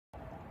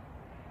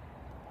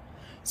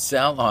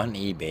Sell on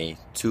eBay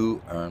to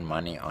earn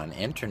money on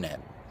internet.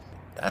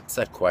 That's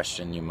a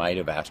question you might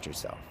have asked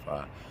yourself,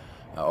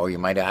 or you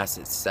might ask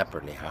it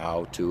separately: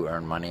 how to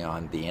earn money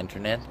on the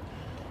internet,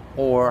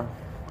 or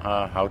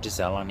how to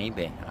sell on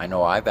eBay. I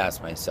know I've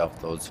asked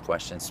myself those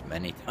questions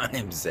many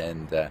times,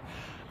 and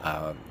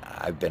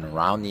I've been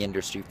around the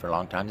industry for a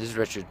long time. This is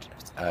Richard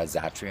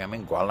Szachury. I'm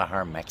in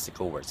Guadalajara,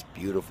 Mexico, where it's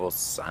beautiful,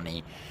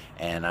 sunny,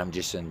 and I'm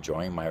just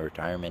enjoying my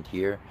retirement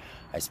here.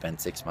 I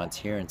spent 6 months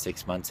here and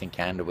 6 months in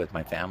Canada with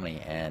my family,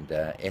 and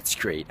it's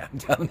great. I'm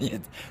telling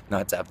you,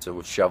 not to have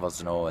to shovel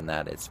snow and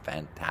that, it's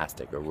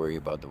fantastic, or worry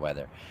about the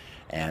weather.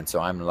 And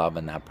so I'm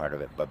loving that part of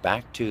it. But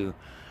back to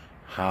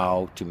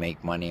how to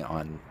make money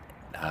on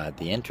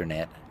the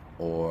internet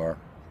or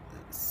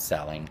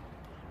selling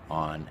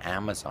on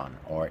Amazon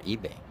or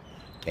eBay.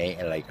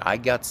 Okay, like I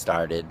got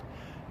started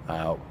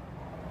uh,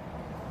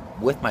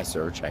 with my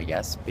search, I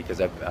guess,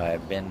 because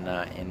I've been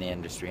in the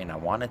industry and I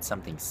wanted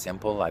something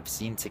simple. I've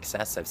seen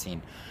success.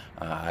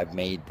 I've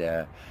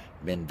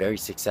been very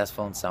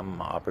successful in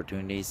some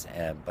opportunities,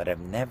 but I've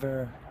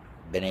never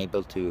been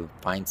able to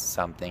find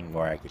something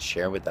where I could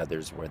share with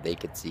others where they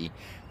could see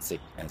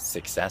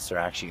success or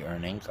actually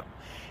earn income.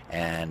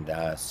 And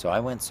so I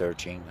went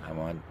searching.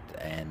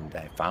 And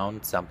I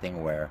found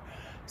something where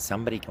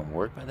somebody can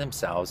work by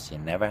themselves. You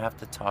never have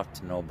to talk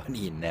to nobody.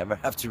 You never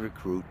have to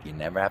recruit. You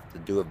never have to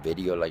do a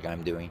video like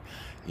I'm doing.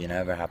 You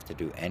never have to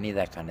do any of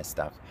that kind of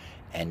stuff,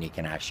 and you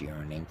can actually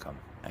earn income.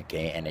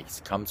 Okay, and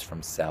it comes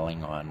from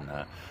selling on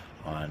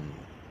on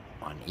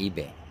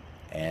eBay.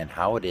 And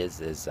how it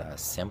is a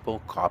simple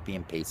copy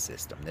and paste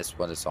system. This is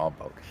what it's all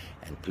about.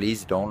 And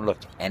please don't look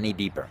any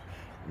deeper.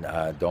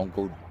 Don't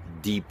go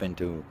deep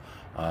into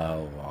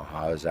well,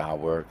 how does that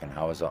work and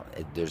how is all.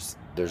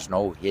 There's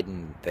no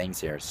hidden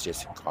things here. It's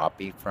just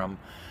copy from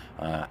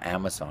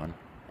Amazon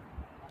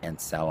and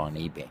sell on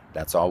eBay.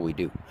 That's all we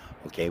do.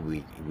 Okay,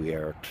 we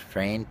are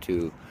trained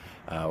to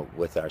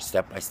with our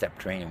step-by-step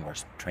training, we're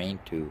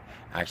trained to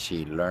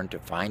actually learn to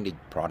find a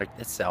product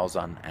that sells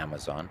on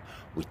Amazon.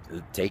 We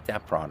take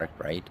that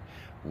product, right?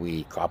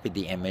 We copy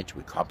the image,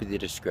 we copy the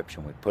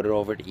description, we put it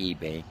over to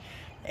eBay,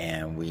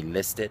 and we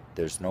list it.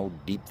 There's no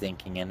deep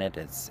thinking in it.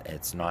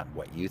 It's not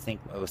what you think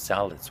will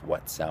sell, it's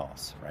what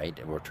sells,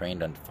 right? We're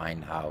trained on to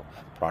find how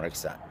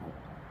products that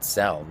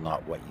sell,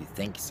 not what you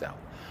think sell,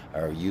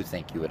 or you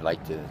think you would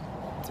like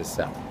to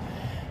sell.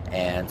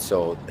 And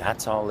so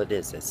that's all it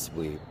is.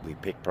 We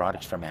pick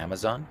products from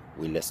Amazon,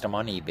 we list them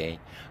on eBay,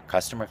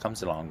 customer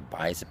comes along,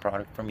 buys the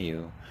product from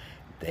you,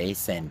 they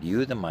send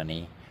you the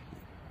money,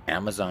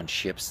 Amazon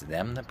ships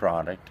them the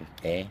product,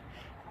 okay,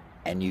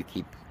 and you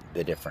keep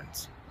the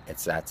difference.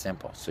 It's that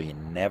simple. So you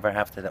never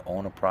have to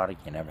own a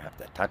product, you never have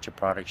to touch a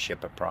product,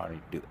 ship a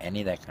product, do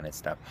any of that kind of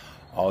stuff.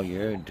 All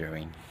you're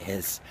doing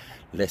is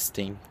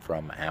listing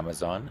from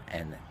Amazon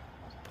and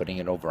putting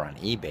it over on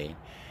eBay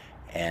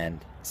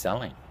and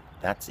selling.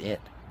 That's it.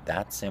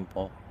 That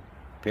simple,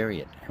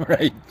 period.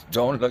 Right?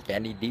 Don't look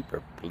any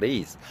deeper,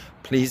 please.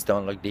 Please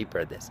don't look deeper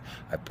at this.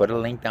 I put a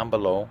link down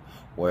below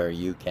where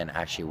you can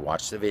actually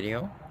watch the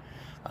video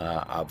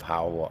of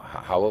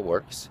how it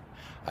works.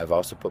 I've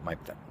also put my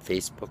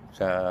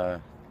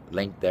Facebook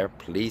link there.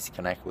 Please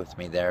connect with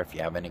me there if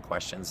you have any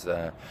questions.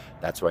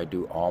 That's where I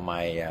do all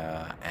my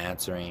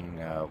answering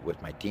with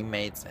my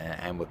teammates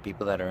and with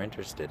people that are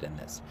interested in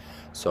this.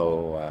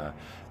 So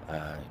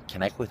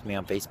connect with me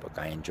on Facebook.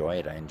 I enjoy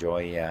it. I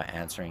enjoy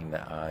answering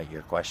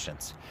your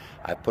questions.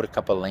 I put a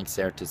couple of links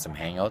there to some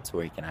hangouts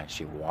where you can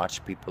actually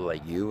watch people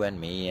like you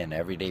and me and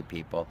everyday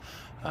people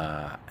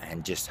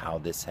and just how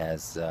this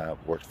has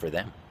worked for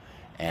them.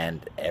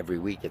 And every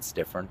week it's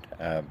different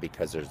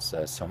because there's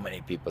so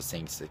many people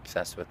seeing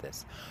success with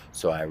this.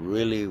 So I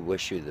really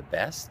wish you the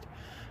best.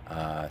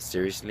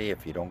 Seriously,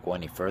 if you don't go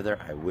any further,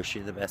 I wish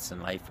you the best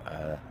in life.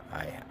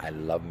 I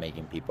love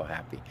making people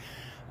happy.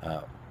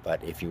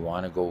 But if you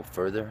want to go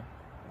further,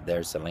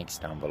 there's the links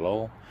down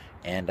below.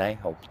 And I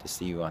hope to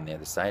see you on the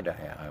other side.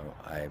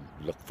 I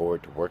look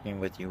forward to working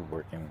with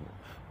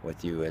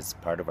you as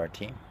part of our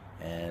team.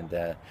 And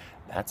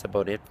that's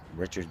about it.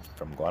 Richard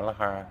from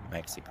Guadalajara,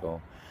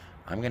 Mexico.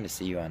 I'm going to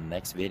see you on the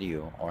next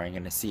video, or I'm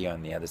going to see you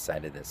on the other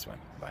side of this one.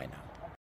 Bye now.